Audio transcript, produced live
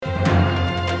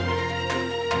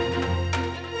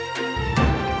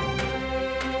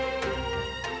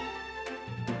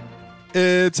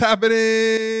It's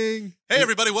happening. Hey,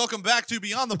 everybody, welcome back to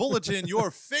Beyond the Bulletin, your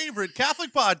favorite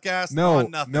Catholic podcast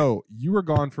on nothing. No, you were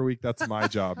gone for a week. That's my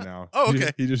job now. Oh,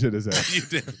 okay. He just hit his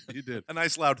head. You did. A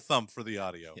nice loud thump for the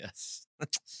audio. Yes.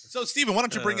 So, Steven, why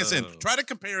don't you bring us in? Try to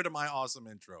compare to my awesome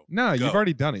intro. No, Go. you've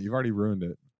already done it. You've already ruined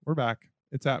it. We're back.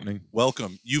 It's happening.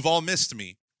 Welcome. You've all missed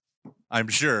me, I'm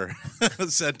sure.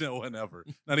 Said no one ever.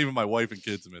 Not even my wife and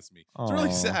kids miss me. It's really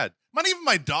Aw. sad. Not even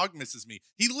my dog misses me.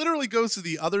 He literally goes to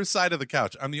the other side of the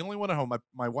couch. I'm the only one at home.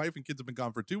 My wife and kids have been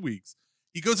gone for 2 weeks.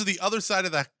 He goes to the other side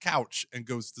of the couch and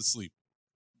goes to sleep.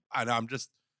 I'm just,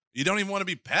 you don't even want to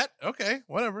be pet? Okay,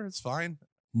 whatever. It's fine.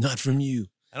 Not from you.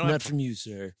 I don't Not have from you,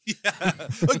 sir. Yeah.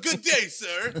 A good day,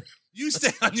 sir. You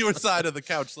stay on your side of the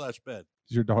couch / bed.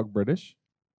 Is your dog British?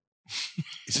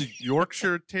 Is it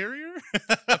Yorkshire Terrier?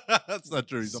 That's not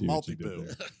true. He's a See what you did multi-poo.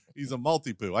 there. He's a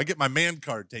multi-poo. I get my man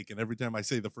card taken every time I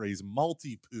say the phrase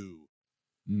multi-poo.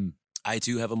 I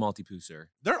too have a multi-poo, sir.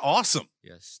 They're awesome.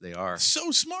 Yes, they are.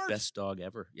 So smart. Best dog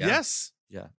ever. Yeah. Yes.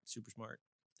 Yeah. Super smart.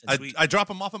 And sweet. I drop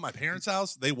them off at my parents'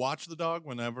 house. They watch the dog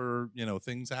whenever,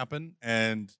 things happen.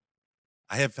 And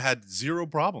I have had zero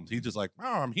problems. He's just like,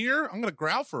 oh, I'm here. I'm going to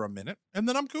growl for a minute. And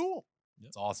then I'm cool. Yep.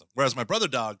 It's awesome. Whereas my brother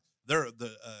dog,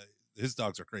 his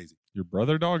dogs are crazy. Your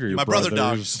brother dog or your My brother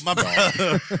dog. brother's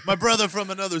My brother from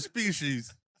another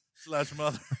species /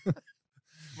 mother.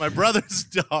 My brother's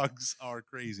dogs are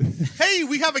crazy. Hey,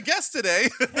 we have a guest today.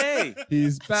 Hey.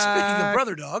 He's back. Speaking of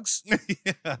brother dogs.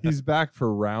 Yeah. He's back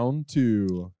for round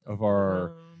 2 of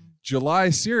our July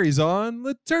series on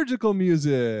liturgical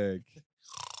music.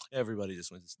 Everybody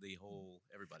just went to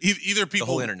everybody. Either The whole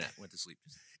people, internet went to sleep.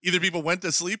 either people went to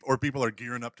sleep or people are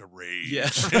gearing up to rage. Yeah.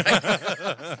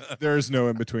 There's no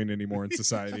in between anymore in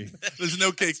society. There's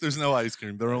no cake. There's no ice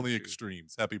cream. They're only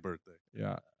extremes. Happy birthday.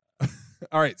 Yeah.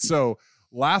 All right. So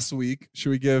last week,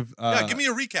 should we give? Yeah, give me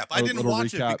a recap. I a didn't little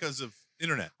watch recap. it because of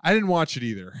internet, I didn't watch it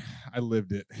either. I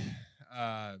lived it.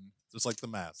 just like the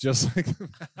mass. Just like the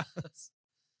Mass.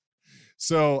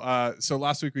 So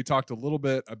last week we talked a little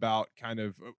bit about kind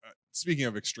of speaking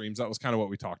of extremes. That was kind of what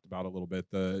we talked about a little bit.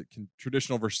 The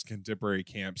traditional versus contemporary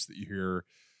camps that you hear,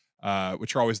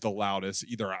 which are always the loudest.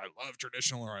 Either I love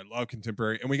traditional or I love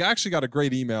contemporary. And we actually got a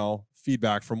great email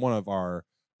feedback from one of our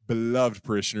beloved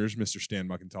parishioners, Mr. Stan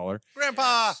Muckenthaler.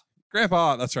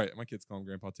 Grandpa, that's right. My kids call him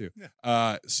Grandpa too.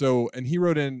 Yeah. And he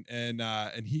wrote in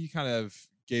and he kind of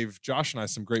gave Josh and I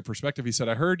some great perspective. He said,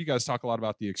 I heard you guys talk a lot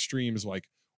about the extremes, like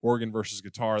organ versus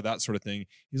guitar, that sort of thing.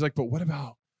 He's like, but what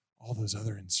about all those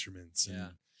other instruments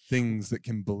and things that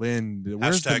can blend?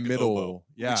 Where's the Hashtag middle? oboe.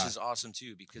 Yeah. Which is awesome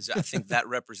too, because I think that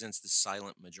represents the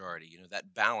silent majority.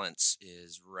 That balance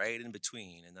is right in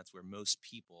between, and that's where most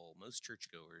people, most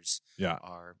churchgoers, Yeah.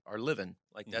 are living.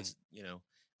 Like that's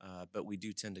but we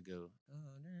do tend to go,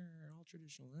 all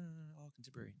traditional, all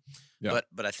contemporary. Yeah.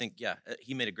 But I think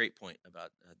he made a great point about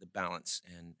the balance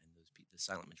and the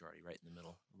silent majority right in the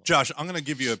middle. Josh, I'm going to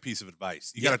give you a piece of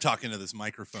advice. You got to talk into this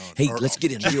microphone. Hey, let's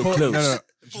get in real Pull- close. no.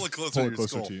 Pull it closer Pull to it your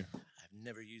closer skull. to you. I've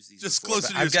never used these. Just before, closer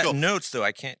but to your I've got skull. notes though.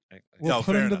 I can't. Well, No,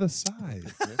 put fair them to enough. the side.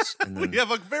 This, and then, You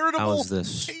have a veritable How's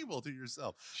this? table to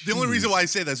yourself. The only reason why I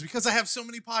say that is because I have so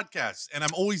many podcasts and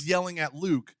I'm always yelling at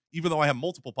Luke, even though I have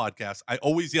multiple podcasts. I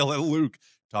always yell at Luke,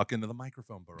 talk into the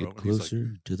microphone, bro. get And he's like,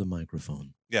 closer to the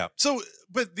microphone. yeah. So,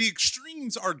 but the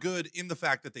extremes are good in the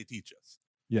fact that they teach us,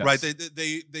 Yes. right?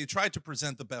 They try to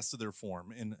present the best of their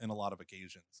form in a lot of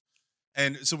occasions.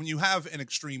 And so when you have an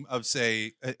extreme of,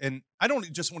 say, and I don't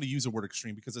just want to use the word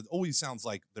extreme because it always sounds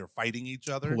like they're fighting each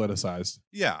other. Politicized.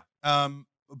 Yeah.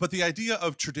 But the idea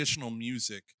of traditional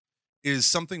music is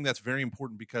something that's very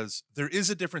important because there is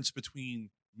a difference between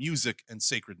music and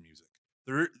sacred music.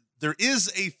 There is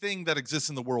a thing that exists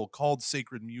in the world called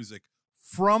sacred music,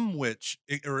 from which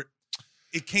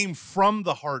it came from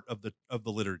the heart of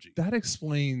the liturgy. That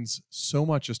explains so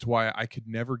much as to why I could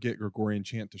never get Gregorian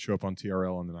chant to show up on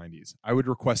TRL in the 90s. I would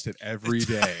request it every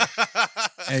day.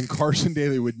 And Carson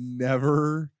Daly would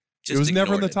never. Just it was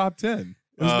never in ignored the top 10.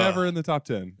 It was never in the top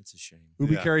 10. That's a shame.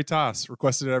 Ubi Yeah. Caritas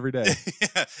requested it every day.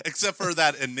 Yeah, except for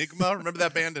that Enigma. Remember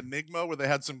that band Enigma where they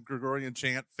had some Gregorian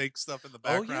chant fake stuff in the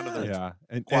background of yeah. the Yeah.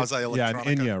 And Quasi-electronica.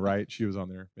 and Enya, right? She was on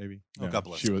there, maybe. Oh, God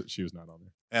bless She was not on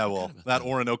there. Yeah, well, about that that.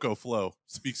 Orinoco flow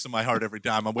speaks to my heart every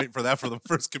time. I'm waiting for that for the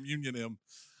first communion hymn.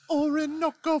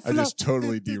 Orinoco flow. I just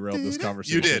totally derailed this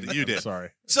conversation. You did. I'm sorry.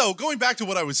 So going back to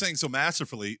what I was saying so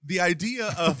masterfully, the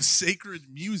idea of sacred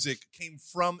music came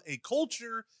from a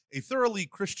culture, a thoroughly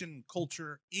Christian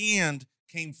culture, and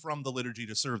came from the liturgy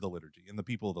to serve the liturgy and the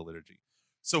people of the liturgy.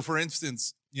 So for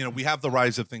instance, we have the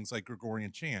rise of things like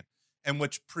Gregorian chant, and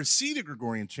which preceded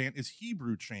Gregorian chant is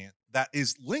Hebrew chant that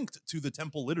is linked to the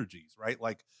temple liturgies, right?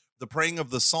 Like the praying of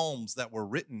the Psalms that were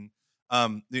written.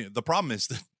 The problem is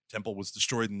the temple was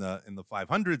destroyed in the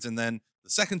 500s, and then the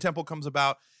second temple comes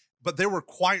about. But there were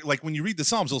choir, like when you read the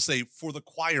Psalms, they'll say for the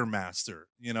choir master,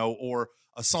 or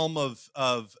a psalm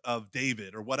of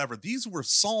David or whatever. These were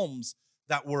psalms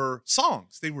that were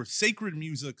songs. They were sacred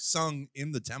music sung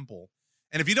in the temple.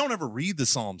 And if you don't ever read the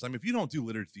Psalms, I mean, if you don't do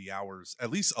liturgy hours,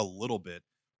 at least a little bit,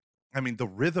 I mean, the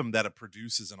rhythm that it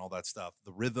produces and all that stuff,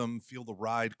 the rhythm, feel the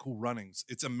ride, cool runnings.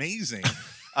 It's amazing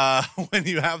when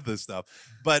you have this stuff.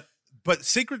 But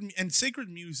sacred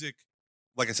music,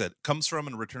 like I said, comes from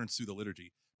and returns through the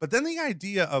liturgy. But then the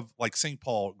idea of, like St.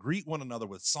 Paul, greet one another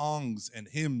with songs and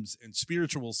hymns and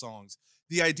spiritual songs,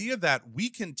 the idea that we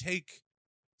can take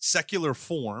secular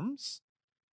forms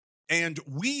and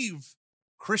weave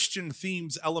Christian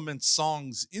themes, elements,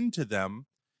 songs into them.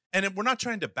 And we're not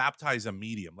trying to baptize a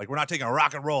medium. Like, we're not taking a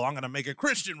rock and roll. I'm going to make a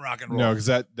Christian rock and roll. No, because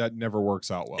that never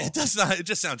works out well. It does not. It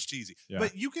just sounds cheesy. Yeah.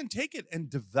 But you can take it and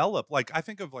develop. Like, I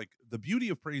think of, like, the beauty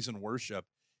of praise and worship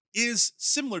is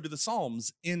similar to the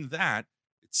Psalms in that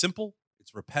it's simple,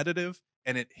 it's repetitive,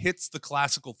 and it hits the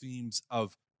classical themes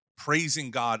of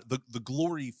praising God, the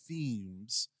glory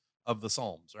themes of the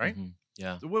Psalms, right? Mm-hmm.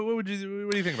 Yeah. So what do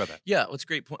you think about that? Yeah, well, it's a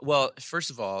great point. Well, first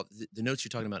of all, the notes you're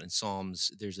talking about in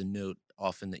Psalms, there's a note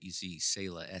often that you see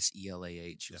Selah,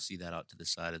 S-E-L-A-H. You'll see that out to the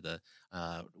side of the,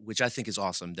 which I think is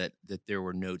awesome that there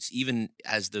were notes, even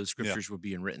as those scriptures were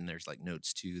being written, there's like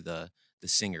notes to the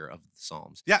singer of the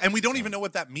Psalms. Yeah, and we don't even know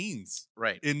what that means.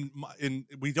 Right. In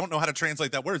we don't know how to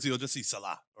translate that word, so you'll just see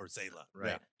Salah or Selah. Right.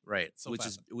 Yeah. Right. So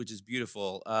which is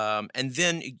beautiful. And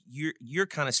then you're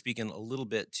kind of speaking a little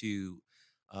bit to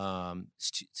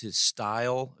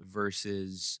style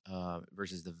versus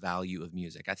the value of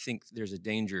music. I think there's a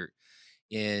danger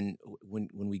in when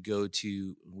we go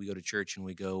to church and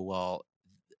we go, well,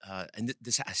 and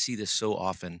I see this so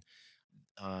often,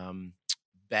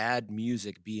 bad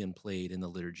music being played in the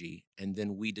liturgy, and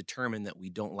then we determine that we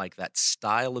don't like that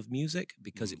style of music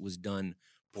because it was done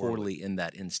poorly in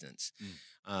that instance.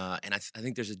 And I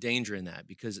think there's a danger in that,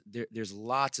 because there's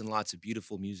lots and lots of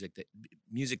beautiful music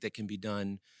that can be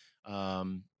done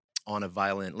on a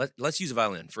violin. Let's use a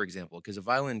violin, for example, because a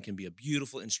violin can be a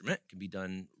beautiful instrument, can be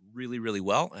done really, really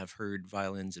well. I've heard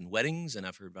violins in weddings, and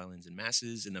I've heard violins in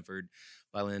masses, and I've heard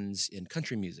violins in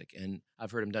country music, and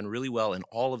I've heard them done really well in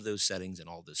all of those settings and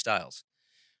all of those styles.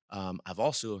 I've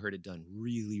also heard it done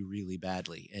really, really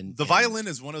badly. And the violin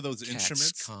is one of those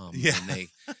instruments. Yeah. And they,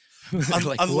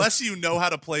 like, unless you know how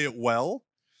to play it well,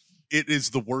 it is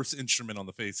the worst instrument on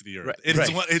the face of the earth. Right,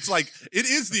 It's like, it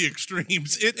is the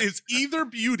extremes. It is either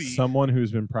beauty. Someone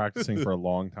who's been practicing for a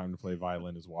long time to play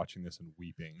violin is watching this and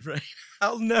weeping. Right.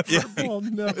 I'll never be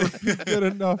good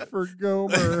enough for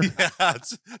Gomer. Yeah,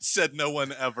 said no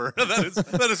one ever.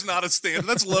 That is not a standard.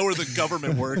 That's lower than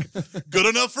government work. Good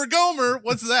enough for Gomer.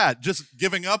 What's that? Just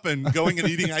giving up and going and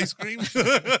eating ice cream?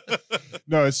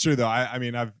 No, it's true though. I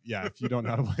mean, if you don't know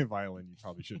how to play violin, you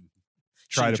probably shouldn't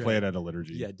try to play it at a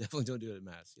liturgy. Yeah, definitely don't do it at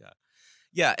mass.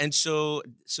 Yeah. And so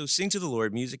Sing to the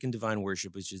Lord, Music and Divine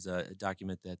Worship, which is a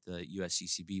document that the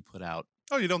USCCB put out.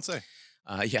 Oh, you don't say.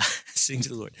 Yeah, Sing to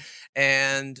the Lord.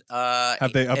 And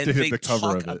have they updated the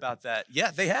cover of it? About that?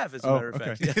 Yeah, they have, as a matter of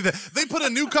fact. Okay. Yeah. They put a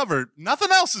new cover.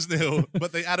 Nothing else is new,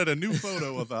 but they added a new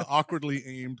photo of an awkwardly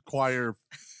aimed choir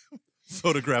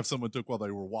photograph someone took while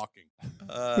they were walking.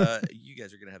 You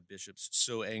guys are gonna have bishops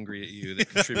so angry at you that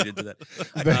contributed to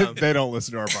that. They don't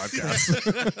listen to our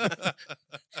podcast.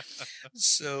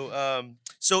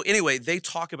 So anyway, they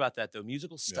talk about that though,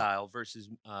 musical style versus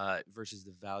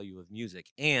the value of music.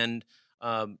 And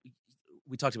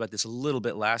we talked about this a little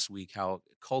bit last week, how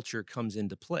culture comes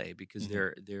into play, because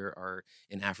there are,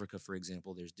 in Africa, for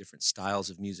example, there's different styles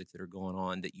of music that are going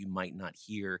on that you might not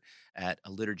hear at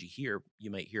a liturgy here.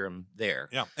 You might hear them there.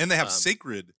 Yeah, and they have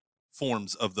sacred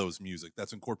forms of those music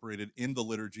that's incorporated in the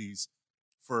liturgies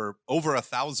for over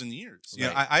 1,000 years.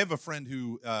 Right. Yeah, I have a friend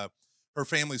who her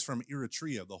family's from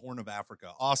Eritrea, the Horn of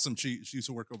Africa. Awesome. She used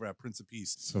to work over at Prince of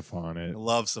Peace. Sophonet. I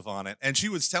love Sophonet. And she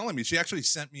was telling me, she actually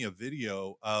sent me a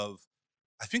video of,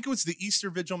 I think it was the Easter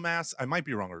Vigil Mass. I might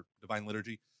be wrong, or Divine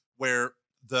Liturgy, where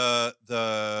it's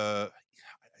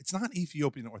not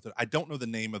Ethiopian Orthodox. I don't know the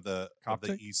name of the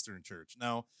Eastern Church.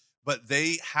 No, but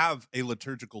they have a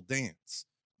liturgical dance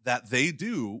that they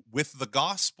do with the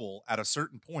gospel at a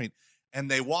certain point, and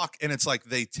they walk, and it's like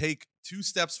they take 2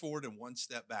 steps forward and 1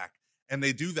 step back. And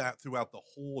they do that throughout the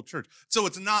whole church. So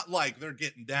it's not like they're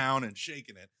getting down and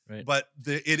shaking it, right, but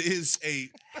it is a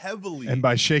heavily... And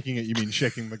by shaking it, you mean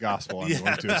shaking the gospel, I'm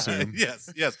going to assume. Yes.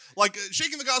 Like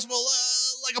shaking the gospel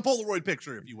like a Polaroid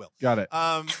picture, if you will. Got it.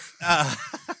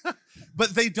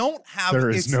 but they don't have.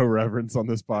 There is no reverence on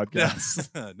this podcast.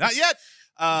 Not yet.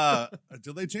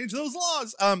 Until they change those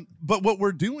laws. But what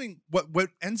we're doing, what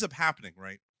ends up happening,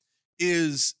 right,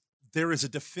 is there is a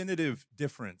definitive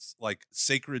difference. Like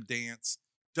sacred dance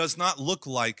does not look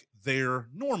like their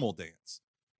normal dance.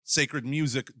 Sacred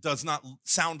music does not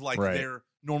sound like their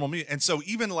normal music. And so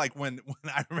even like when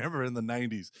I remember in the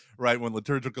 90s, right, when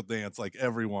liturgical dance, like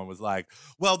everyone was like,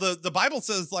 well, the Bible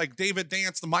says like David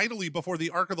danced mightily before the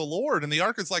ark of the Lord, and the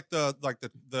ark is like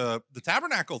the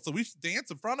tabernacle, so we should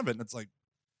dance in front of it. And it's like,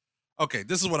 okay,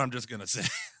 this is what I'm just gonna say.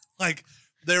 Like,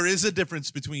 there is a difference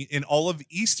between, in all of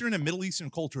Eastern and Middle Eastern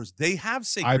cultures, they have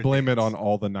sacred I blame dance. it on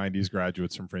all the 90s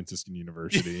graduates from Franciscan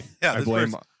University. Yeah,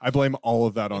 I blame all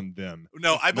of that on them.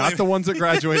 No, I blame not the ones that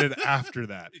graduated after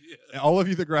that. Yeah. All of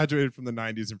you that graduated from the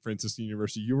 90s in Franciscan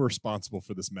University, you were responsible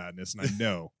for this madness. And I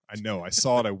know. I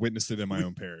saw it. I witnessed it in my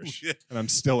own parish. Yeah. And I'm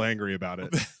still angry about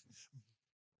it.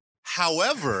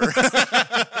 However,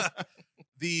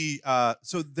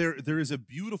 so there is a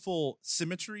beautiful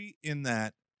symmetry in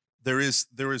that there is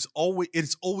always,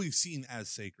 it's always seen as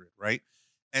sacred, right?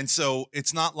 And so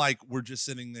it's not like we're just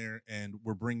sitting there and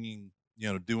we're bringing,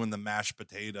 doing the mashed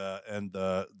potato and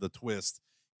the twist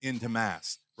into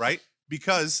mass, right?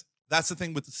 Because that's the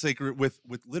thing with the sacred, with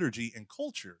liturgy and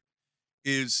culture,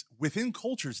 is within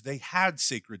cultures they had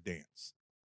sacred dance.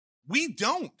 We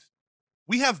don't.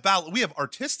 We have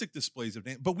artistic displays of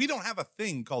dance, but we don't have a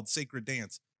thing called sacred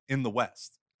dance in the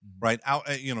West, right?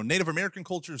 Native American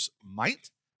cultures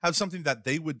might have something that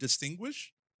they would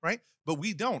distinguish, right? But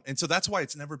we don't. And so that's why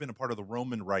it's never been a part of the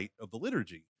Roman rite of the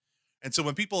liturgy. And so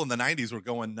when people in the 90s were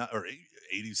going, or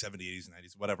 80s, 70s, 80s,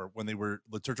 90s, whatever, when they were,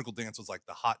 liturgical dance was like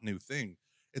the hot new thing.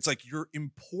 It's like you're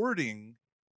importing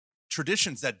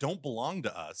traditions that don't belong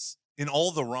to us in all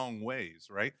the wrong ways,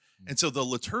 right? Mm-hmm. And so the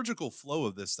liturgical flow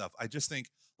of this stuff, I just think,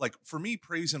 like, for me,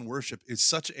 praise and worship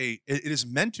is it is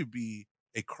meant to be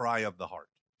a cry of the heart,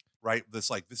 right? This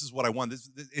is what I want.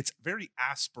 It's very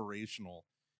aspirational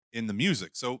in the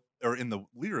music, or in the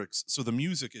lyrics. So the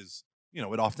music is,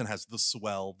 it often has the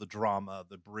swell, the drama,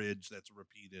 the bridge that's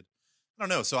repeated. I don't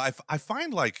know. So I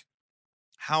find like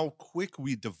how quick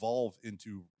we devolve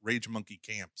into Rage Monkey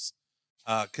camps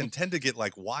can tend to get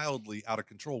like wildly out of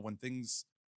control when things.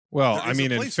 Well, I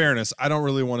mean, in fairness, I don't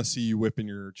really want to see you whipping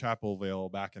your chapel veil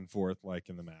back and forth like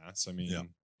in the mass. I mean,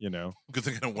 good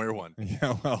thing I don't wear one.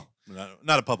 Yeah, well,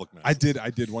 not a public mass. I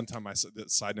did one time.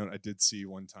 Side note, I did see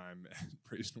one time at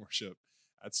praise and worship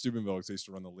at Steubenville, because I used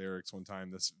to run the lyrics one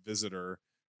time. This visitor,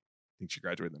 I think she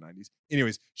graduated in the 90s.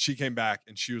 Anyways, she came back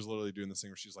and she was literally doing this thing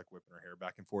where she's like whipping her hair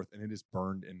back and forth, and it is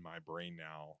burned in my brain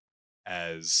now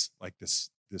as like this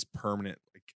permanent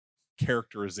like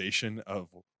characterization of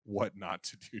what not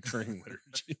to do during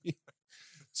liturgy.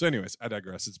 So anyways, I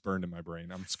digress. It's burned in my brain.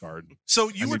 I'm scarred.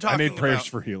 So I need prayers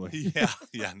for healing.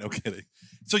 Yeah, no kidding.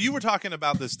 So you were talking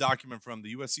about this document from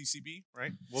the USCCB,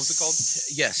 right? What was it called?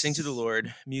 Yes, Sing to the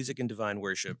Lord, Music and Divine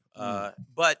Worship.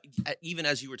 But even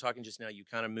as you were talking just now, you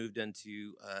kind of moved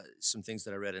into some things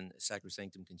that I read in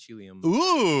Sacrosanctum Concilium.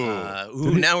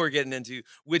 Ooh. Now we're getting into,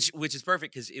 which is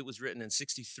perfect because it was written in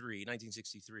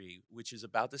 1963, which is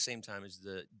about the same time as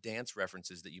the dance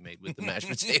references that you made with the mashed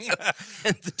potato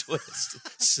and the twist.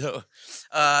 So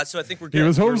I think we're good. He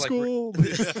was homeschooled.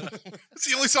 It's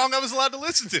the only song I was allowed to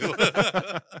listen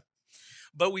to.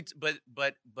 But we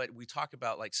talk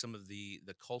about like some of the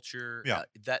culture. Yeah.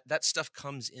 That stuff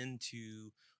comes into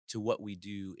what we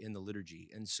do in the liturgy.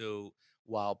 And so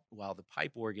while the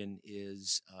pipe organ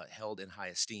is held in high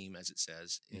esteem, as it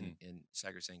says in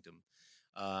Sacrosanctum,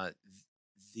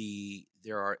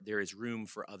 there is room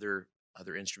for other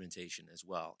instrumentation as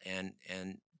well. And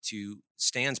to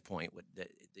Stan's point, the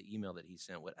email that he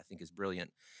sent, what I think is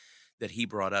brilliant, that he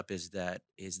brought up is the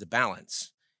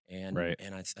balance, and right.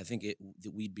 And I think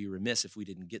that we'd be remiss if we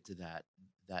didn't get to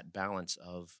that balance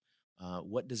of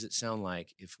what does it sound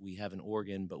like if we have an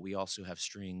organ, but we also have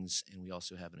strings and we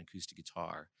also have an acoustic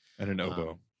guitar and an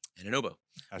oboe.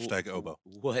 Hashtag oboe.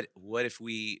 What if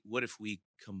we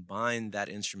combine that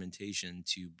instrumentation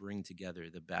to bring together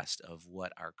the best of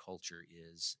what our culture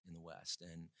is in the West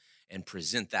and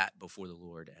present that before the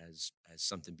Lord as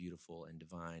something beautiful and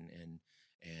divine,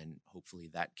 and hopefully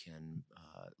that can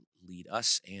lead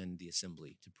us and the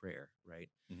assembly to prayer, right?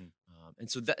 Mm-hmm. And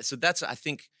so that's I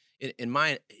think in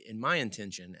my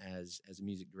intention as a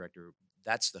music director,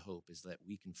 that's the hope, is that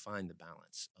we can find the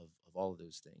balance of all of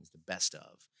those things, the best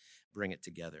of, bring it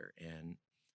together. And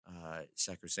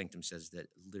Sacrosanctum says that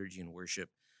liturgy and worship,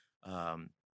 or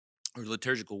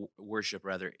liturgical worship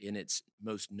rather, in its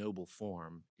most noble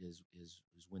form is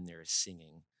when there is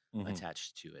singing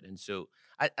attached to it. And so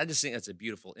I just think that's a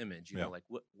beautiful image. You know, like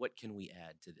what can we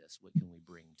add to this? What can we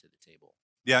bring to the table?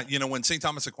 Yeah, when St.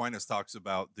 Thomas Aquinas talks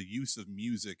about the use of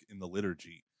music in the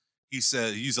liturgy, he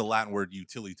used a Latin word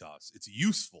utilitas. It's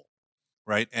useful,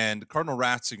 right? And Cardinal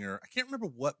Ratzinger, I can't remember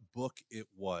what book it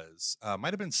was.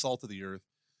 Might have been Salt of the Earth,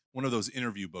 one of those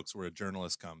interview books where a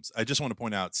journalist comes. I just want to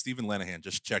point out, Stephen Lenahan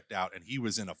just checked out, and he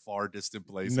was in a far distant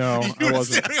place. No, I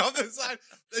wasn't. Standing on the side,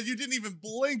 and you didn't even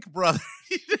blink, brother.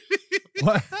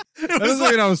 What? That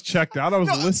doesn't mean I was checked out. I was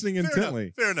listening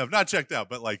intently. Fair enough. Not checked out,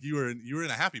 but like you were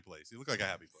in a happy place. You look like a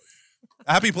happy place.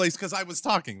 A happy place because I was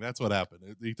talking. That's what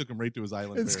happened. He took him right to his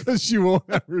island. It's because you won't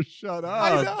ever shut up.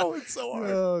 I know. It's so hard.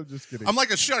 No, I'm just kidding. I'm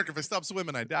like a shark. If I stop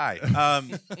swimming, I die.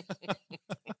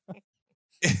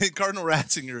 Cardinal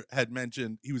Ratzinger had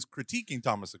mentioned he was critiquing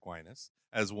Thomas Aquinas,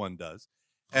 as one does.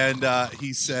 And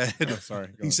he said,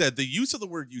 said the use of the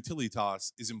word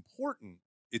utilitas is important.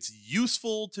 It's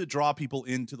useful to draw people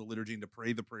into the liturgy and to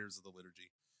pray the prayers of the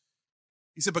liturgy.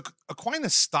 He said, but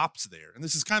Aquinas stops there. And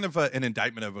this is kind of an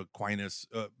indictment of Aquinas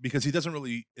because he doesn't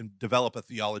really develop a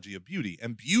theology of beauty.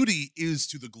 And beauty is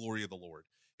to the glory of the Lord.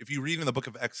 If you read in the book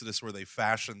of Exodus where they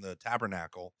fashioned the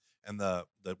tabernacle and the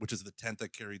which is the tent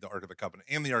that carried the Ark of the Covenant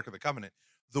and the Ark of the Covenant,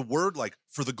 the word like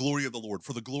for the glory of the Lord,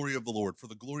 for the glory of the Lord, for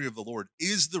the glory of the Lord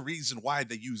is the reason why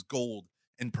they use gold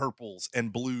and purples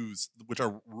and blues, which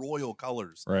are royal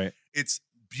colors. Right. It's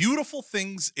beautiful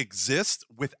things exist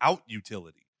without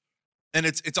utility. And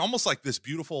it's almost like this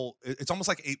beautiful, it's almost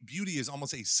like beauty is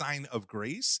almost a sign of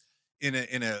grace in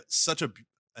such an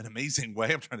amazing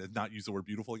way. I'm trying to not use the word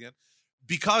beautiful again,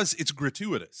 because it's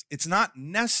gratuitous. It's not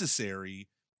necessary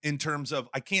in terms of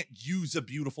I can't use a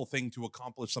beautiful thing to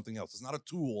accomplish something else. It's not a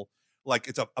tool. Like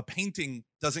it's a painting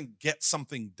doesn't get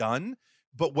something done,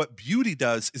 but what beauty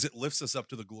does is it lifts us up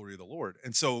to the glory of the Lord.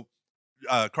 And so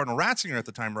Cardinal Ratzinger at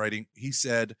the time writing, he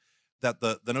said that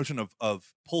the notion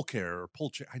of pulcher or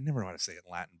pulcher, I never know how to say it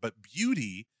in Latin, but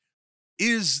beauty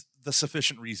is the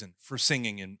sufficient reason for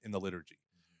singing in the liturgy.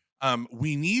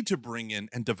 We need to bring in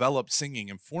and develop singing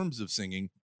and forms of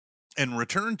singing and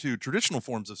return to traditional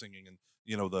forms of singing and,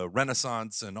 the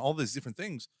Renaissance and all these different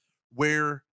things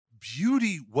where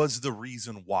beauty was the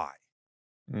reason why.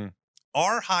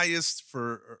 Our highest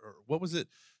or what was it?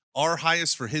 Our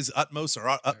highest for his utmost or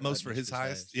our utmost for his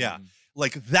highest. Yeah.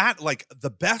 Like that, like the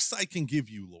best I can give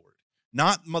you, Lord,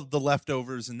 not the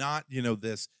leftovers and not,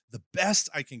 this, the best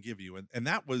I can give you. And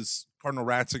that was Cardinal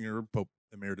Ratzinger, Pope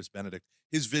Emeritus Benedict,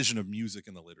 his vision of music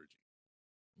in the liturgy.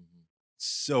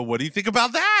 So what do you think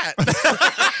about that?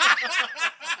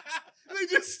 They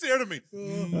just stared at me.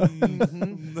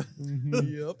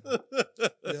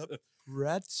 Yep.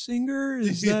 Ratzinger?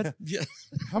 Is that? Yeah.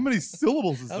 How many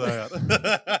syllables is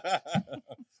that?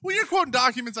 Well, you're quoting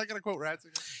documents. I got to quote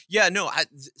Ratzinger. Yeah, no.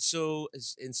 So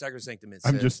in Sacrosanctum, it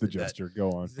says I'm just the jester. Go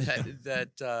on.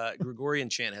 That Gregorian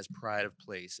chant has pride of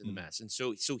place in the Mass. And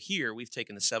so here we've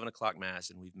taken the 7 o'clock Mass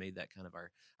and we've made that kind of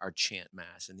our chant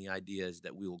Mass. And the idea is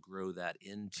that we will grow that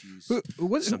into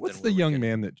what's the young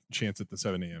man that chants at the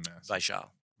 7 a.m. Mass? Vishal.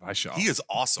 He is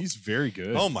awesome. He's very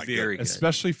good. Oh my god,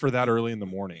 especially for that early in the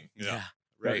morning. Yeah.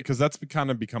 Right. Because that's kind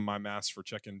of become my Mass for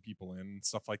checking people in and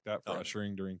stuff like that for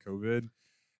ushering during COVID.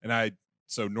 And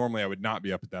so normally I would not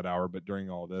be up at that hour, but during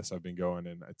all this I've been going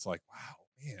and it's like, wow,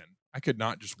 man, I could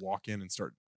not just walk in and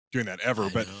start doing that ever,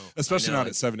 but especially not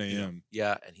at 7 a.m.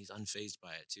 Yeah. And he's unfazed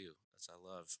by it too. That's what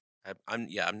I love.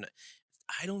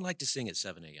 I don't like to sing at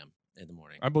 7 a.m. in the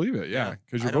morning. I believe it, yeah,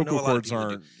 because your vocal cords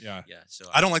aren't. Yeah. So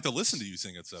I don't like to listen to you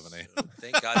sing at 7 a.m. So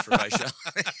thank God for Vishal,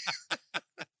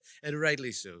 and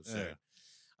rightly so.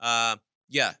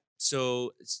 Yeah.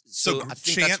 So I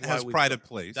think chant has pride of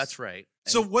place. That's right.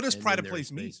 So what does pride of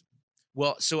place mean?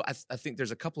 Well, so I think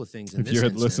there's a couple of things. If you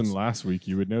had listened last week,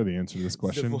 you would know the answer to this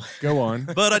question. Go on.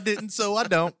 But I didn't, so I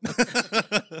don't.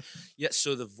 Yeah.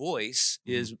 So the voice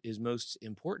is most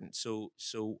important. So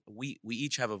we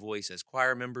each have a voice as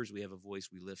choir members. We have a voice.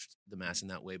 We lift the Mass in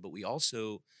that way. But we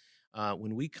also,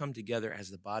 when we come together as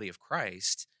the body of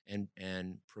Christ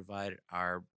and provide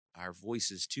our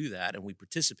voices to that, and we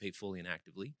participate fully and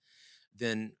actively,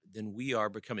 then we are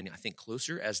becoming, I think,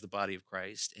 closer as the body of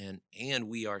Christ, and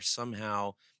we are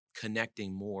somehow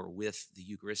connecting more with the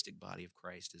Eucharistic body of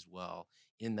Christ as well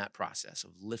in that process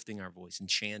of lifting our voice and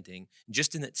chanting,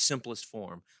 just in its simplest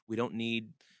form. We don't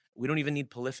even need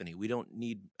polyphony. We don't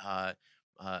need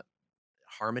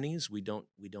harmonies. We don't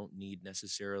need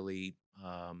necessarily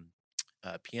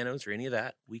pianos or any of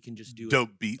that. We can just do dope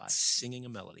it beats by singing a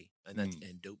melody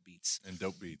and dope beats.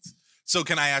 So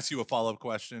can I ask you a follow-up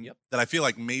question? Yep. That I feel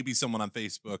like maybe someone on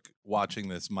Facebook watching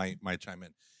this might chime in.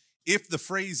 if the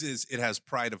phrase is it has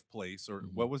pride of place, or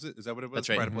what was it? Is that what it was? That's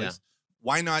right, Pride of yeah. place.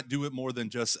 Why not do it more than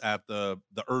just at the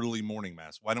early morning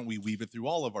mass? Why don't we weave it through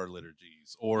all of our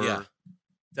liturgies, or Yeah.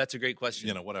 That's a great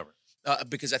question. whatever?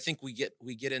 Because I think we get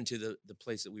into the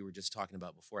place that we were just talking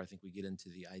about before. I think we get into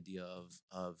the idea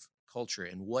of culture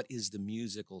and what is the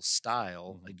musical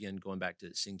style. Again, going back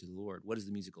to Sing to the Lord, what is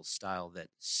the musical style that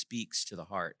speaks to the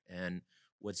heart, and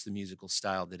what's the musical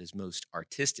style that is most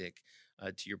artistic?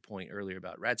 To your point earlier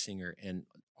about Ratzinger and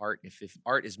art, if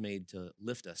art is made to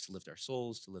lift us, to lift our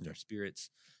souls, to lift our spirits,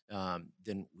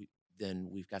 then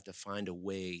we've got to find a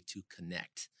way to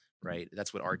connect. Right,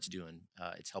 that's what art's doing.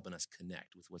 It's helping us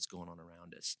connect with what's going on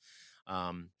around us.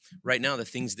 Right now, the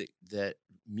things that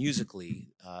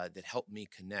musically that help me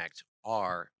connect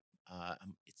are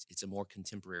it's a more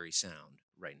contemporary sound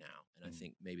right now, and I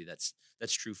think maybe that's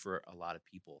true for a lot of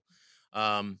people.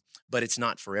 But it's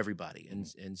not for everybody,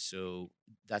 and so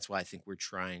that's why I think we're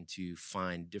trying to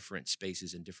find different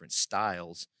spaces and different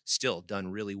styles, still done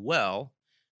really well,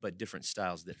 but different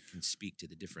styles that can speak to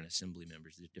the different assembly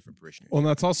members, the different parishioners. Well, and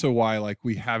that's also why, like,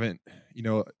 we haven't,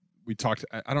 we talked,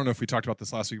 I don't know if we talked about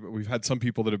this last week, but we've had some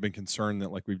people that have been concerned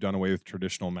that, like, we've done away with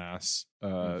traditional mass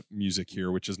music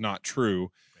here, which is not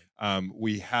true. Right.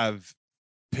 We have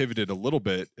pivoted a little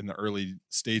bit in the early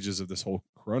stages of this whole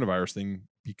coronavirus thing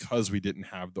because we didn't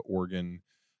have the organ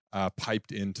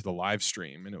piped into the live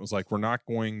stream. And it was like, we're not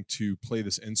going to play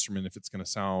this instrument if it's going to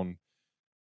sound,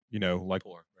 like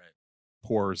Poor, right.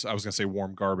 pours. I was gonna say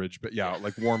warm garbage, but yeah,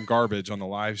 like warm garbage on the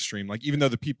live stream. Like, even though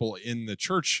the people in the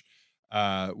church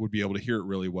would be able to hear it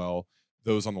really well,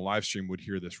 those on the live stream would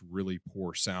hear this really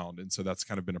poor sound. And so that's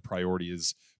kind of been a priority,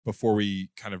 is before we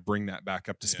kind of bring that back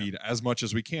up to speed as much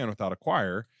as we can without a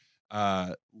choir,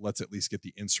 let's at least get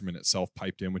the instrument itself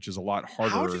piped in, which is a lot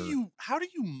harder. How do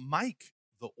you mic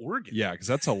the organ? Yeah, because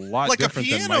that's a lot like different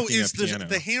a piano than micing is a piano.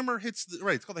 the hammer hits the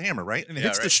right. It's called the hammer, right? And it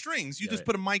hits the strings. You just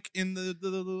put a mic in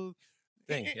the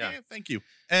thing. Yeah, thank you.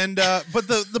 And but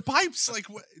the pipes, like,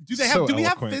 do they have? So do we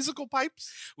have eloquent. physical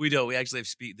pipes? We don't. We actually have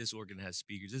this organ has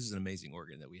speakers. This is an amazing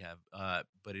organ that we have,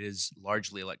 but it is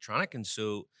largely electronic, and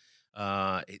so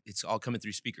it's all coming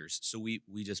through speakers. So we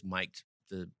just mic'd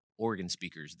the organ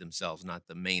speakers themselves, not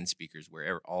the main speakers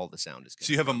where all the sound is coming.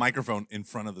 So you have a microphone in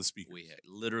front of the speaker. We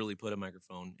literally put a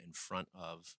microphone in front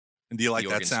of. And do you like the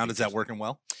that organ sound? Is that speakers. working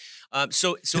well?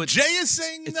 So Jay is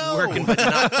saying it's no. working, but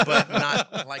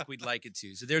not like we'd like it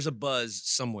to. So there's a buzz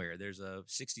somewhere. There's a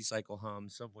 60 cycle hum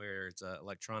somewhere. It's an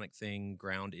electronic thing,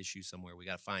 ground issue somewhere. We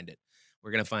got to find it.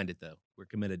 We're gonna find it though. We're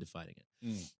committed to finding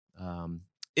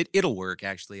it. It'll work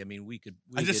actually. I mean,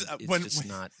 it's just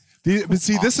not. But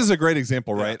see, this is a great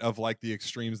example, right, of like the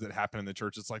extremes that happen in the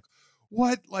church. It's like,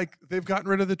 what? Like, they've gotten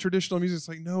rid of the traditional music. It's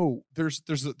like, no, there's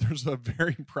a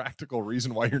very practical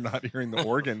reason why you're not hearing the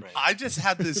organ. Right. I just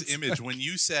had this image when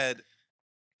you said,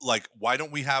 like, why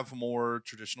don't we have more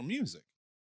traditional music?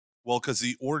 Well, because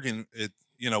the organ,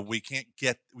 we can't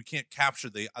capture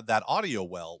that audio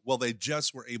well. Well, they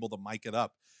just were able to mic it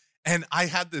up. And I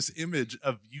had this image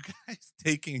of you guys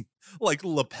taking like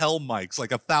lapel mics, like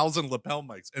 1,000 lapel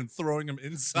mics, and throwing them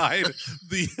inside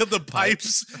the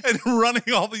pipes and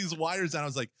running all these wires down. I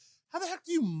was like, how the heck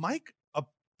do you mic a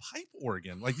pipe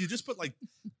organ? Like, you just put like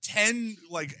 10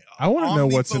 like. I want to know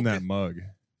what's in that mug.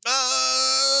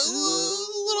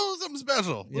 Little something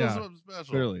special. Yeah, something special.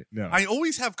 Clearly, no. I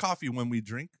always have coffee when we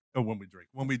drink.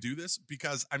 When we do this,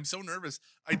 because I'm so nervous.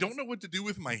 I don't know what to do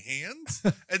with my hands.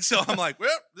 And so I'm like, well,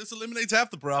 this eliminates half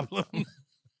the problem.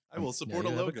 I will support a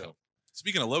logo.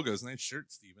 Speaking of logos, nice shirt,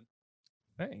 Stephen.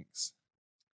 Thanks.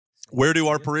 Where do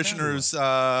our parishioners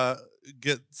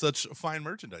get such fine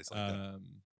merchandise like that?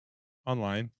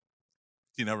 Online.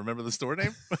 Do you not remember the store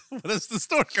name? What is the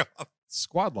store called?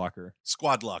 Squad Locker.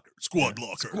 Squad Locker. Squad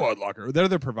Locker. They're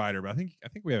the provider, but I think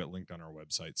we have it linked on our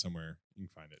website somewhere. You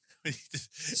can find it.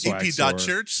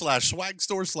 ap.church/swag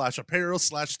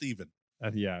store/apparel/Stephen.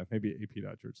 Yeah, maybe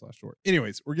ap.church/store.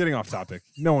 Anyways, we're getting off topic.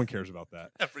 No one cares about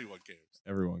that. Everyone cares.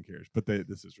 Everyone cares. But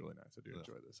this is really nice. I do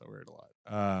enjoy this. I wear it a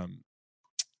lot.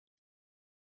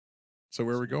 So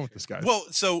where are we going with this, guys? Well,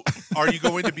 so are you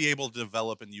going to be able to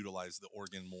develop and utilize the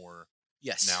organ more?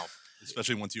 Yes. Now,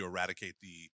 especially once you eradicate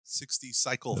the 60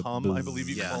 cycle hum, I believe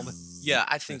you called it. Yeah,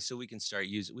 I think so. We can start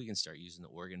using the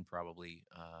organ probably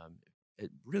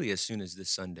really as soon as this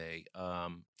Sunday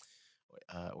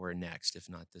or next, if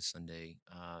not this Sunday.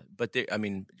 But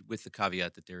with the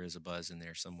caveat that there is a buzz in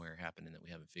there somewhere happening that we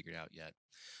haven't figured out yet.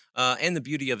 And the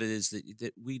beauty of it is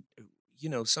that we,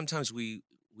 sometimes we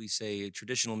say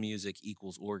traditional music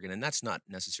equals organ, and that's not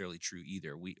necessarily true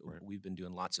either. We've been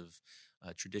doing lots of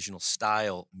traditional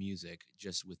style music,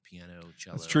 just with piano,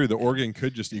 cello. That's true. The and- organ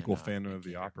could just and, equal uh, Phantom and of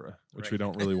the cantor. Opera, which Right. we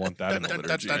don't really want that in the Dun, dun,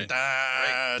 liturgy. dun,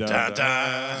 dun, Dun, dun,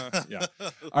 dun. dun. Yeah.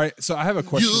 All right, so I have a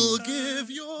question. You'll give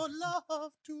your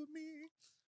love to me.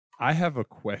 I have a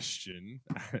question,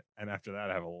 and after that,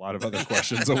 I have a lot of other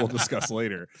questions that we'll discuss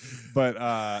later. But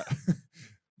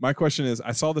my question is,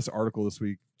 I saw this article this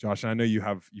week, Josh, and I know you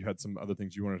had some other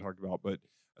things you want to talk about, but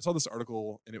I saw this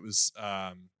article, and it was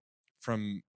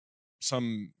from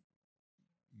some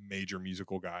major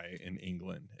musical guy in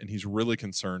England, and he's really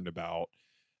concerned about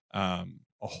a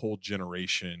whole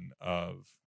generation of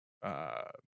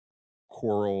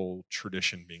choral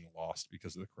tradition being lost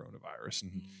because of the coronavirus.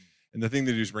 And the thing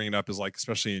that he's bringing up is, like,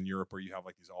 especially in Europe, where you have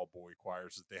like these all boy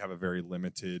choirs, that they have a very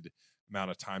limited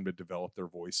amount of time to develop their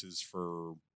voices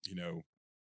for,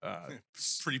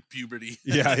 Pre-puberty.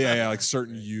 yeah, like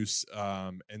certain use.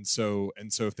 And so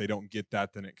if they don't get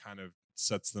that, then it kind of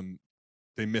sets them,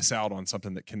 they miss out on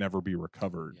something that can never be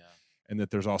recovered. Yeah. And that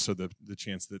there's also the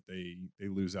chance that they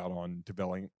lose out on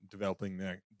developing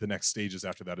the next stages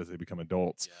after that as they become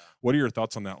adults. Yeah. What are your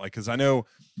thoughts on that? Like, because I know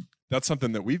that's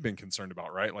something that we've been concerned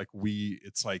about, right? Like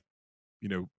it's like,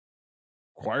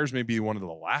 choirs may be one of the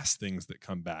last things that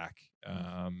come back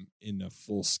in a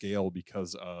full scale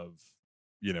because of,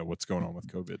 what's going on with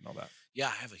COVID and all that. Yeah,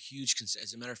 I have a huge concern.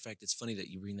 As a matter of fact, it's funny that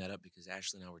you bring that up, because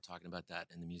Ashley and I were talking about that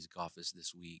in the music office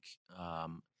this week.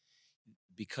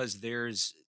 Because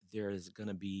there's going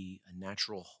to be a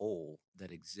natural hole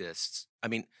that exists. I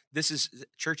mean,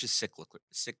 church is cyclical,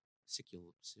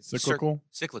 Cyclical.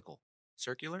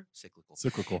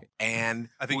 And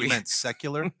I think you meant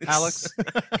secular, Alex,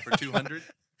 for 200.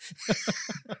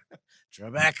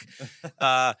 Trebek.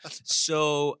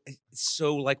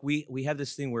 So like we have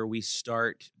this thing where we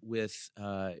start with,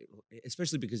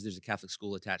 especially because there's a Catholic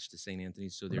school attached to St.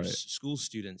 Anthony's. So there's Right. school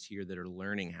students here that are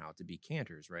learning how to be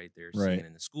cantors, right? They're Right. singing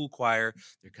in the school choir,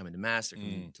 they're coming to mass, they're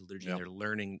coming to liturgy, Yep. and they're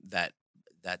learning that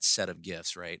set of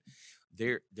gifts, right?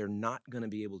 They're not going to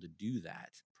be able to do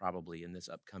that probably in this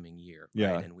upcoming year.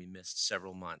 Yeah. Right? And we missed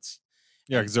several months.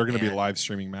 Yeah, because they're going to be And- live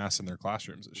streaming mass in their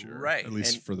classrooms this year, Right, At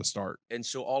least and- for the start. And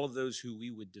so all of those who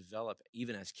we would develop,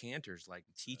 even as cantors, like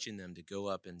teaching them to go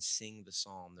up and sing the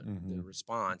psalm, the Mhm.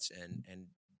 response,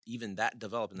 and even that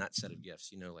developing that set of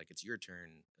gifts, like it's your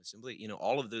turn, assembly,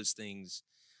 all of those things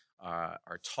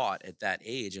are taught at that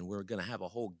age, and we're going to have a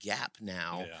whole gap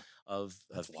now Yeah. of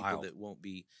That's people wild. that won't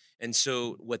be. And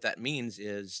so what that means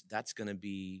is that's going to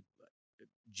be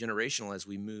generational as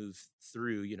we move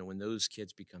through, when those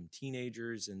kids become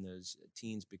teenagers and those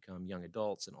teens become young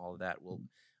adults and all of that.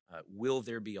 Will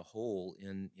there be a hole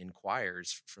in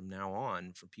choirs from now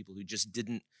on for people who just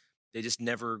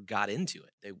never got into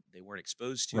it? They weren't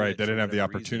exposed to it. Right. They for didn't have the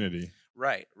whatever reason. opportunity.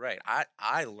 Right.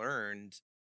 I learned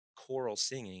choral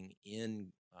singing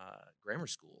in grammar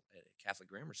school, at a Catholic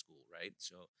grammar school, right?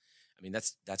 So, I mean,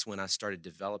 that's when I started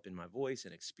developing my voice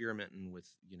and experimenting with,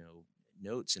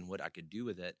 notes and what I could do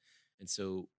with it. And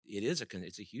so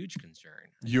it's a huge concern.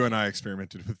 You and I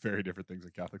experimented with very different things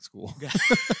at Catholic school.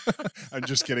 I'm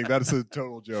just kidding. That is a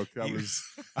total joke. I'm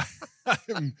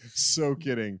so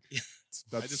kidding.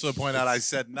 I just want to point out I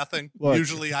said nothing. Look.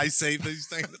 Usually I say these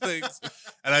things.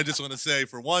 And I just want to say,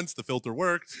 for once, the filter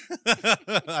worked.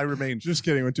 I remain Just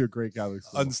kidding. Went to a great Catholic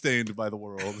school. unstained by the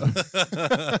world.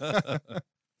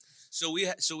 So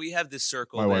we have this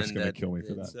circle. My wife's then gonna kill me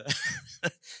for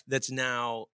that. That's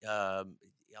now a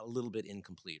little bit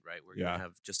incomplete, right? We're Yeah. gonna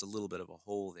have just a little bit of a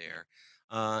hole there,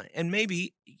 and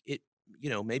maybe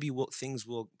things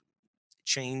will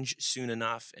change soon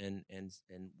enough, and it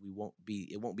won't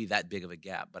be that big of a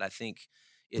gap. But I think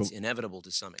it's inevitable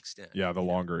to some extent. Yeah, the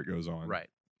longer it goes on. Right.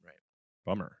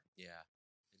 Bummer. Yeah,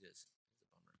 it is. It's a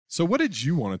bummer. So what did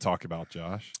you want to talk about,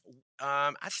 Josh?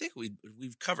 I think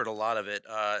we've covered a lot of it.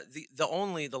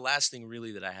 The last thing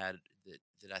really that I had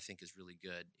that I think is really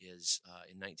good is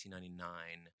in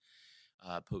 1999,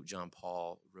 Pope John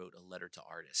Paul wrote a letter to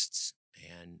artists.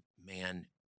 And man,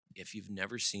 if you've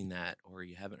never seen that or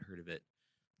you haven't heard of it,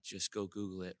 just go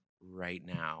Google it right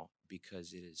now,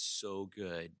 because it is so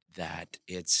good that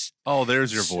it's. Oh,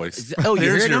 there's your voice. Oh, you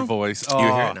hear There's it your now? voice. You hear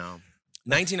Oh. it now.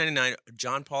 1999,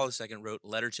 John Paul II wrote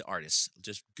Letter to Artists.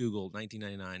 Just Google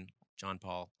 1999 John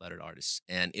Paul Letter to Artists,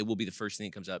 and it will be the first thing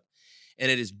that comes up. And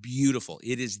it is beautiful.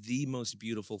 It is the most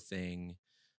beautiful thing.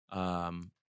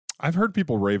 I've heard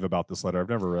people rave about this letter. I've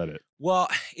never read it. Well,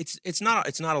 it's not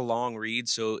a long read,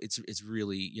 so it's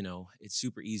really, it's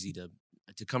super easy to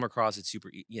come across. It's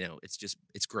super,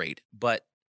 it's great, but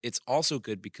it's also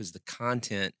good because the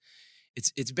content.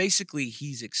 It's basically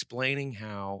he's explaining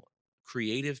how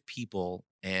creative people,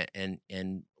 and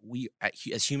we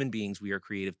as human beings, we are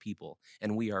creative people,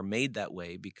 and we are made that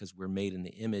way because we're made in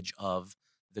the image of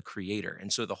the Creator.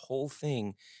 And so the whole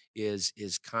thing is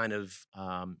kind of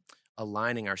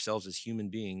aligning ourselves as human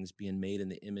beings, being made in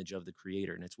the image of the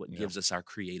Creator, and it's what gives us our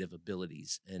creative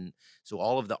abilities. And so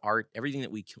all of the art, everything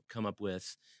that we come up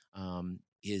with,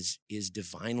 is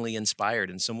divinely inspired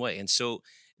in some way. And so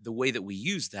the way that we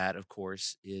use that, of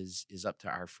course, is up to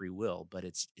our free will, but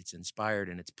it's inspired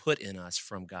and it's put in us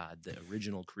from God, the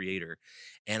original Creator.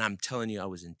 And I'm telling you, I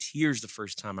was in tears the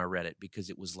first time I read it, because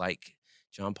it was like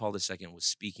John Paul II was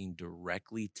speaking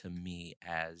directly to me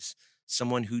as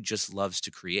someone who just loves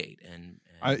to create. And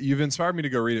you've inspired me to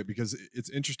go read it, because it's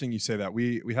interesting you say that.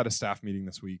 We had a staff meeting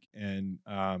this week, and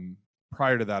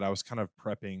prior to that, I was kind of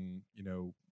prepping,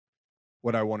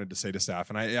 what I wanted to say to staff.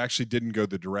 And I actually didn't go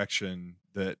the direction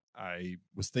that I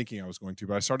was thinking I was going to,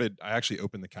 but I actually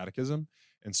opened the catechism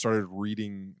and started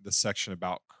reading the section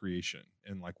about creation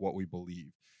and like what we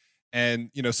believe. And,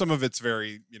 some of it's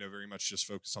very much just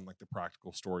focused on like the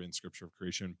practical story in scripture of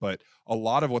creation. But a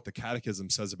lot of what the catechism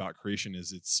says about creation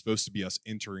is it's supposed to be us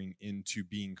entering into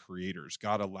being creators.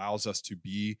 God allows us to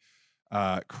be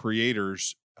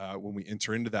creators when we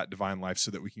enter into that divine life,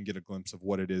 so that we can get a glimpse of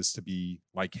what it is to be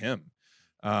like him.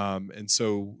 And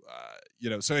so,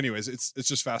 so anyways, it's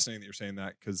just fascinating that you're saying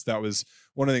that, because that was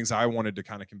one of the things I wanted to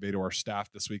kind of convey to our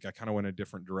staff this week. I kind of went a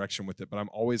different direction with it, but I'm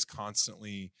always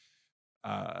constantly,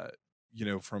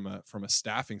 from a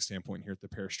staffing standpoint here at the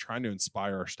parish, trying to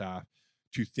inspire our staff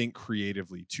to think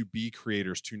creatively, to be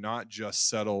creators, to not just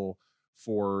settle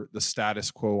for the status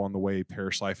quo on the way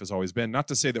parish life has always been. Not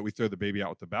to say that we throw the baby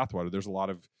out with the bathwater. There's a lot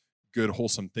of good,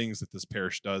 wholesome things that this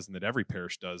parish does, and that every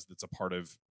parish does, that's a part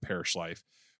of parish life.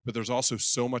 But there's also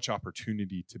so much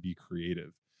opportunity to be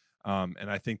creative. And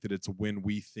I think that it's when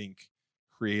we think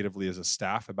creatively as a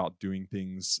staff about doing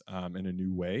things in a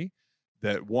new way,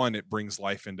 that one, it brings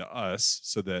life into us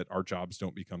so that our jobs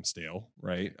don't become stale,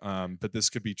 right? But this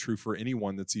could be true for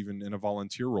anyone that's even in a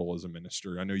volunteer role as a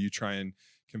minister. I know you try and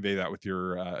convey that with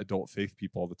your adult faith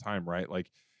people all the time, right? Like,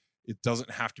 it doesn't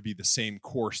have to be the same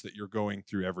course that you're going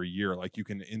through every year. Like, you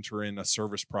can enter in a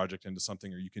service project into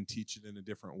something, or you can teach it in a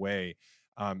different way.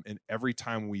 And every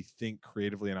time we think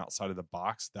creatively and outside of the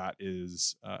box, that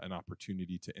is an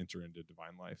opportunity to enter into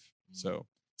divine life. So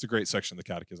it's a great section of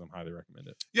the catechism. Highly recommend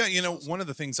it. Yeah. One of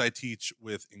the things I teach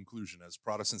with inclusion as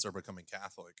Protestants are becoming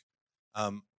Catholic,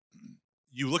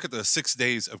 you look at the 6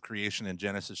 days of creation in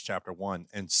Genesis chapter 1,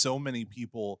 and so many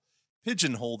people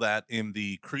pigeonhole that in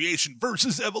the creation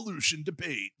versus evolution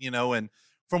debate, and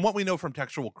from what we know from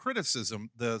textual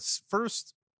criticism, the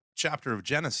first chapter of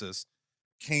Genesis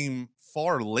came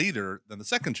far later than the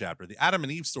second chapter. The Adam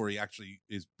and Eve story actually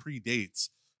predates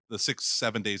the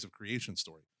 6-7 days of creation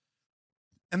story.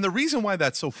 And the reason why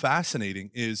that's so fascinating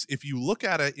is, if you look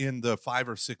at it in the 500s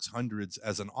or 600s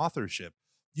as an authorship,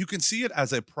 you can see it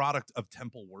as a product of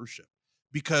temple worship,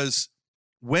 because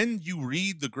when you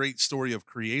read the great story of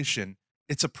creation,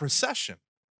 it's a procession,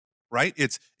 right?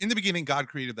 It's in the beginning, God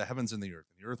created the heavens and the earth.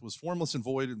 And the earth was formless and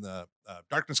void, and the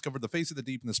darkness covered the face of the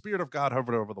deep, and the Spirit of God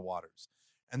hovered over the waters.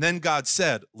 And then God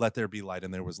said, let there be light,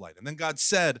 and there was light. And then God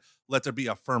said, let there be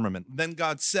a firmament. And then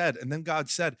God said,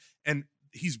 and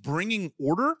he's bringing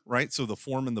order, right? So the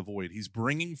form and the void. He's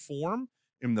bringing form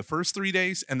in the first 3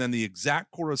 days, and then the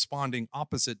exact corresponding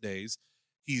opposite days,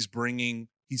 he's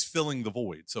filling the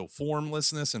void. So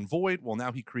formlessness and void, well,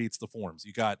 now he creates the forms.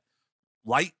 You got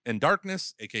light and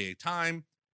darkness, aka time.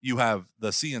 You have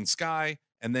the sea and sky,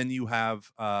 and then you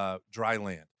have dry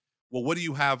land. Well, what do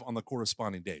you have on the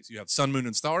corresponding days? You have sun, moon,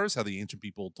 and stars, how the ancient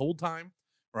people told time,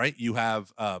 right? You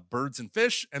have birds and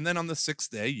fish, and then on the 6th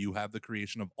day, you have the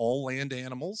creation of all land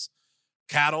animals,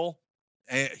 cattle,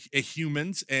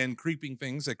 humans, and creeping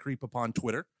things that creep upon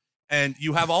Twitter. And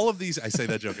you have all of these. I say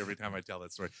that joke every time I tell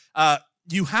that story.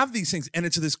 You have these things, and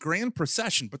it's this grand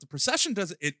procession, but the procession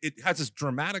it has this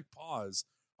dramatic pause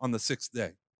on the 6th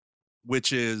day,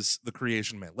 which is the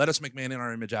creation man. Let us make man in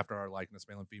our image, after our likeness,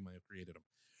 male and female have created him.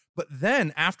 But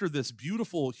then after this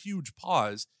beautiful, huge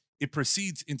pause, it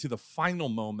proceeds into the final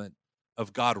moment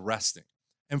of God resting.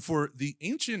 And for the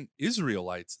ancient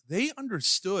Israelites, they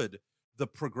understood the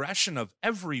progression of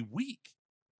every week,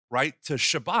 right, to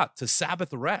Shabbat, to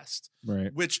Sabbath rest,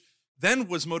 right, which then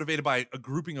was motivated by a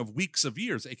grouping of weeks of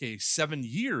years, aka 7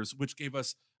 years, which gave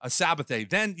us a Sabbath day.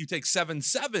 Then you take 7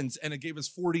 sevens, and it gave us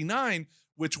 49,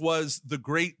 which was the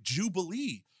great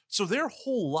Jubilee. So their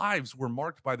whole lives were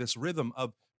marked by this rhythm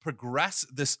of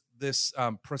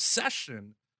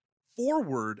procession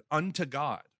forward unto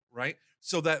God, right?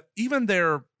 So that even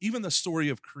the story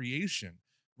of creation,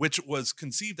 which was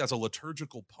conceived as a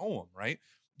liturgical poem, right?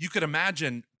 You could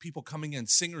imagine people coming in,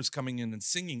 singers coming in and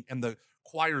singing, and the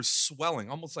choirs swelling,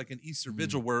 almost like an Easter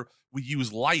vigil where we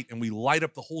use light and we light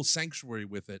up the whole sanctuary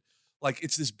with it. Like,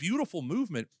 it's this beautiful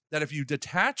movement that if you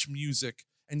detach music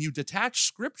and you detach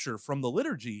scripture from the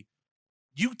liturgy,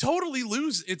 you totally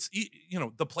lose its,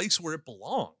 the place where it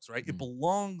belongs, right? It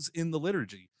belongs in the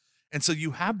liturgy. And so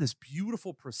you have this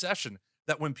beautiful procession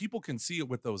that when people can see it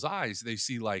with those eyes, they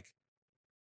see like,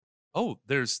 oh,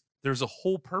 there's a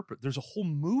whole purpose. There's a whole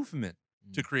movement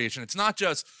to creation. It's not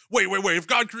just, wait. If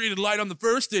God created light on the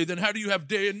first day, then how do you have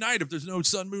day and night if there's no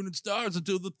sun, moon, and stars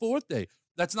until the fourth day?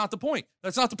 That's not the point.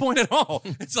 That's not the point at all.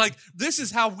 It's like, this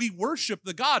is how we worship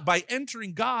the God, by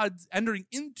entering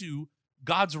into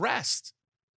God's rest.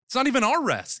 It's not even our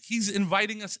rest. He's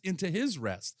inviting us into his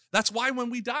rest. That's why when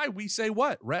we die, we say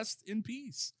what? Rest in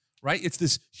peace, right? It's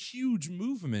this huge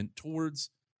movement towards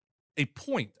a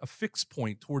point, a fixed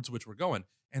point towards which we're going.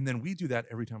 And then we do that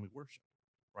every time we worship,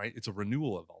 right? It's a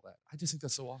renewal of all that. I just think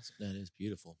that's so awesome. That is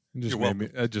beautiful.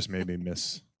 It just made me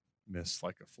miss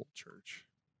like a full church.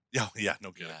 Yeah,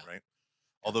 no kidding, right?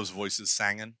 All those voices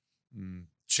singing,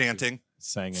 chanting,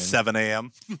 Singing. 7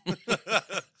 a.m.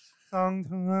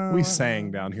 We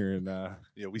sang down here in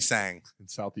we sang in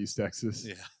Southeast Texas.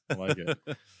 Yeah, I like it.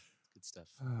 Good stuff.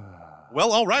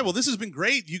 Well, all right. Well, this has been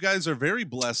great. You guys are very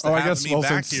blessed to have me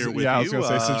back here with you. I was going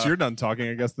to say, since you're done talking,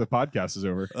 I guess the podcast is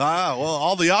over. Well,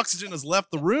 all the oxygen has left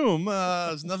the room.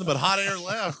 There's nothing but hot air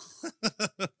left.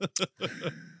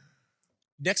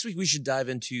 Next week we should dive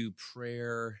into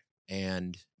prayer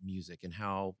and music and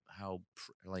how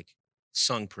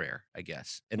sung prayer, I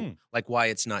guess, and like why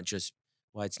it's not just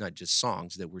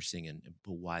songs that we're singing,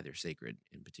 but why they're sacred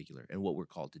in particular, and what we're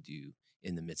called to do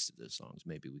in the midst of those songs.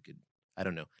 Maybe we could, I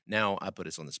don't know. Now I put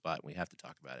us on the spot and we have to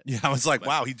talk about it. Yeah, I was like,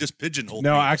 wow, he just pigeonholed me.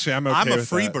 No, actually, I'm okay. I'm a with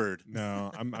free that. bird.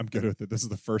 No, I'm good with it. This is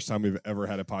the first time we've ever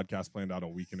had a podcast planned out a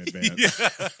week in advance.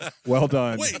 Yeah. Well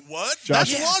done. Wait, what?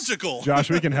 Josh, That's logical.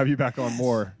 Josh, we can have you back on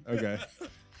more. Okay.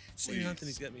 St.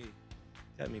 Anthony's got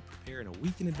me preparing a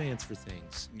week in advance for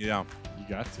things. Yeah. You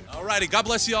got to. All righty. God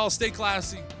bless you all. Stay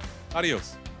classy.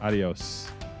 Adios. Adios,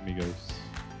 amigos.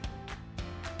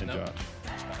 And No. Josh.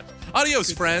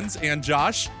 Adios, friends and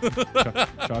Josh.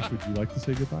 Josh, would you like to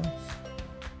say goodbye?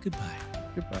 Goodbye.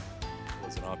 Goodbye.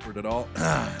 Wasn't awkward at all.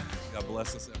 God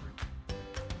bless us, everyone.